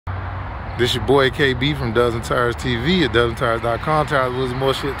This your boy KB from Dozen Tires TV at dozentires.com. Tires, wheels, and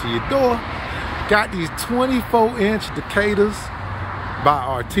more shit to your door. Got these 24-inch Decaturs by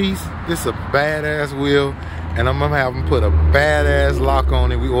Artis. This is a badass wheel, and I'm gonna have them put a badass lock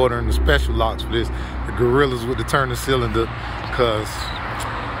on it. We ordering the special locks for this, the gorillas with the turning cylinder, cause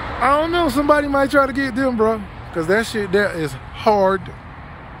I don't know, somebody might try to get them, bro, cause that shit there is hard.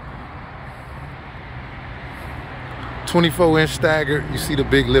 24-inch stagger. You see the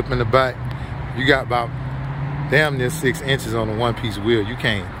big lip in the back. You got about damn near 6 inches on a one-piece wheel. You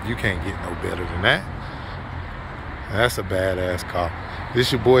can't get no better than that. That's a badass car.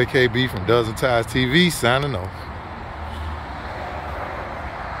 This your boy KB from Dozen Tires TV signing off.